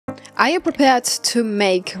Are you prepared to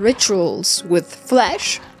make rituals with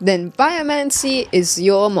flesh? Then Biomancy is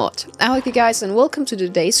your mod. Hi you guys and welcome to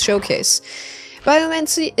today's showcase.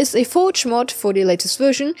 Biomancy is a forge mod for the latest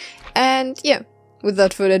version and yeah,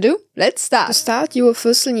 without further ado, let's start. To start you will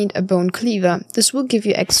firstly need a bone cleaver. This will give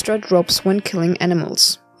you extra drops when killing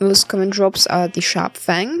animals. Most common drops are the sharp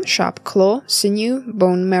fang, sharp claw, sinew,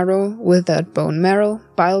 bone marrow, withered bone marrow,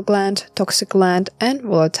 bile gland, toxic gland and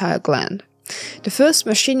volatile gland. The first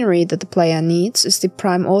machinery that the player needs is the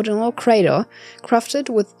primordial cradle, crafted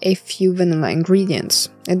with a few vanilla ingredients.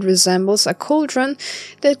 It resembles a cauldron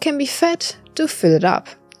that can be fed to fill it up.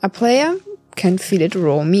 A player can feed it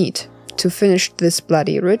raw meat. To finish this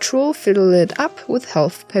bloody ritual, fill it up with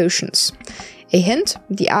health potions. A hint,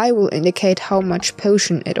 the eye will indicate how much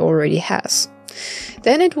potion it already has.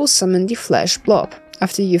 Then it will summon the flesh blob.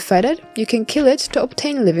 After you fed it, you can kill it to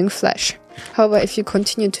obtain living flesh. However, if you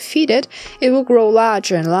continue to feed it, it will grow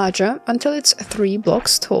larger and larger until it's 3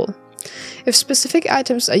 blocks tall. If specific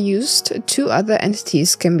items are used, 2 other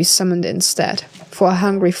entities can be summoned instead. For a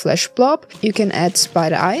hungry flesh blob, you can add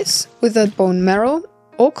spider eyes, withered bone marrow,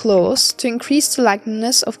 or claws to increase the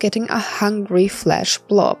likeliness of getting a hungry flesh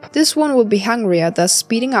blob. This one will be hungrier, thus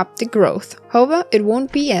speeding up the growth. However, it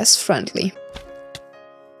won't be as friendly.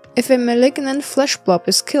 If a malignant flesh blob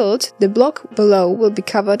is killed, the block below will be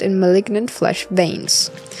covered in malignant flesh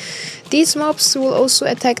veins. These mobs will also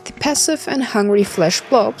attack the passive and hungry flesh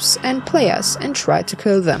blobs and players and try to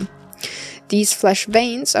kill them. These flesh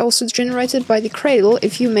veins are also generated by the cradle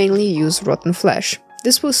if you mainly use rotten flesh.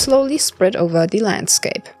 This will slowly spread over the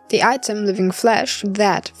landscape. The item living flesh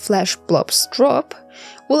that flesh blobs drop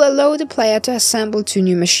will allow the player to assemble 2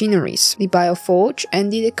 new machineries, the Bioforge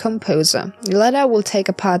and the Decomposer. The latter will take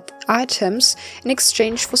apart items in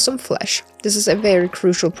exchange for some flesh. This is a very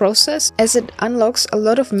crucial process as it unlocks a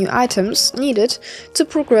lot of new items needed to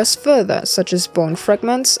progress further, such as bone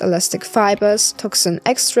fragments, elastic fibers, toxin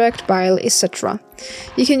extract, bile, etc.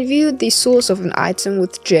 You can view the source of an item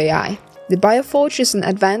with JI. The Bioforge is an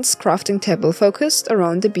advanced crafting table focused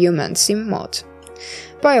around the Biomancy mod.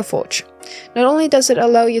 Bioforge. Not only does it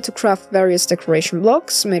allow you to craft various decoration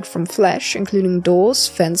blocks made from flesh, including doors,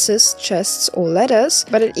 fences, chests or ladders,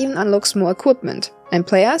 but it even unlocks more equipment, and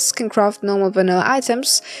players can craft normal vanilla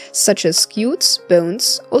items such as scutes,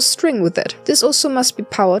 bones or string with it. This also must be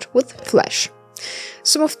powered with flesh.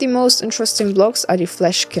 Some of the most interesting blocks are the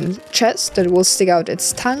fleshkin chest that will stick out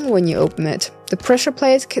its tongue when you open it, the pressure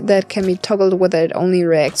plate that can be toggled whether it only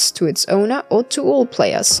reacts to its owner or to all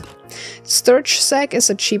players. The storage sack is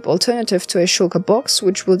a cheap alternative to a shulker box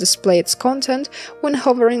which will display its content when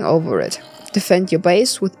hovering over it. Defend your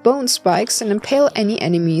base with bone spikes and impale any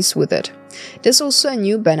enemies with it. There's also a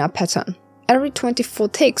new banner pattern. Every 24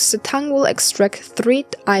 ticks, the tongue will extract 3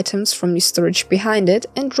 items from the storage behind it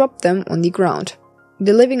and drop them on the ground.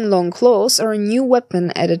 The living long claws are a new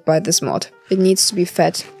weapon added by this mod. It needs to be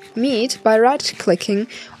fed meat by right-clicking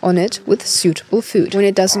on it with suitable food. When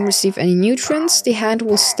it doesn't receive any nutrients, the hand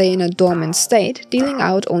will stay in a dormant state, dealing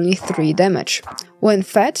out only 3 damage. When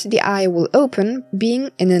fed, the eye will open, being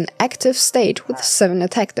in an active state with 7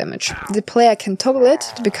 attack damage. The player can toggle it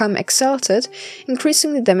to become exalted,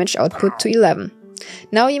 increasing the damage output to 11.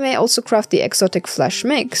 Now you may also craft the exotic flesh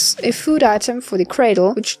mix, a food item for the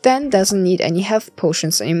cradle, which then doesn't need any health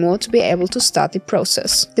potions anymore to be able to start the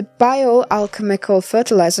process. The bioalchemical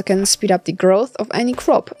fertilizer can speed up the growth of any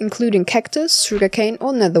crop, including cactus, sugarcane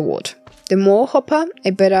or netherwort. The more hopper,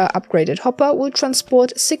 a better upgraded hopper, will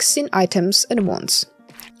transport 16 items at once.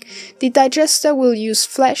 The digester will use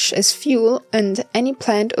flesh as fuel and any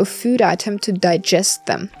plant or food item to digest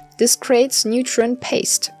them. This creates nutrient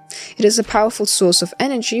paste. It is a powerful source of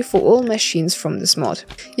energy for all machines from this mod.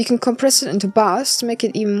 You can compress it into bars to make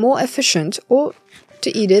it even more efficient or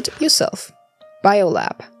to eat it yourself.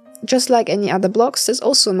 Biolab. Just like any other blocks, this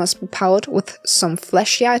also must be powered with some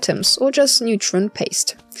fleshy items or just nutrient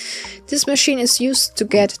paste. This machine is used to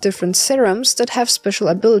get different serums that have special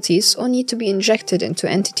abilities or need to be injected into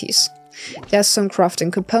entities. There are some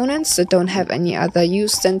crafting components that don't have any other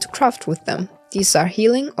use than to craft with them. These are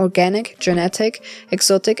healing, organic, genetic,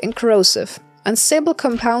 exotic and corrosive. Unstable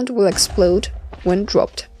compound will explode when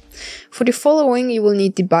dropped. For the following you will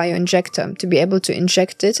need the bioinjector to be able to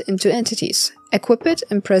inject it into entities. Equip it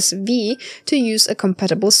and press V to use a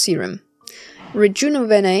compatible serum.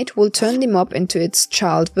 Rejuvenate will turn the mob into its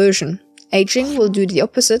child version. Aging will do the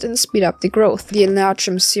opposite and speed up the growth. The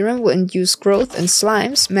Enlargem serum will induce growth in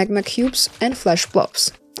slimes, magma cubes and flesh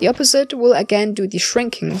blobs. The opposite will again do the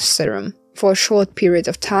shrinking serum. For a short period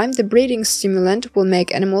of time, the breeding stimulant will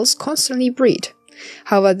make animals constantly breed.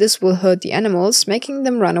 However, this will hurt the animals, making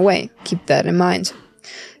them run away. Keep that in mind.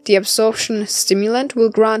 The absorption stimulant will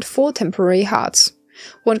grant 4 temporary hearts.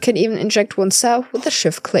 One can even inject oneself with a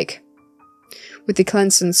shift click. With the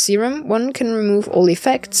cleansing serum, one can remove all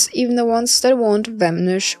effects, even the ones that won't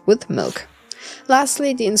vanish with milk.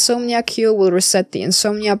 Lastly, the insomnia cure will reset the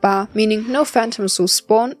insomnia bar, meaning no phantoms will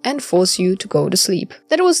spawn and force you to go to sleep.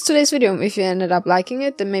 That was today's video. If you ended up liking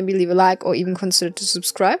it, then maybe leave a like or even consider to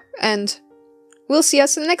subscribe, and we'll see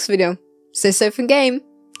us in the next video. Stay safe in game.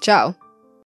 Ciao.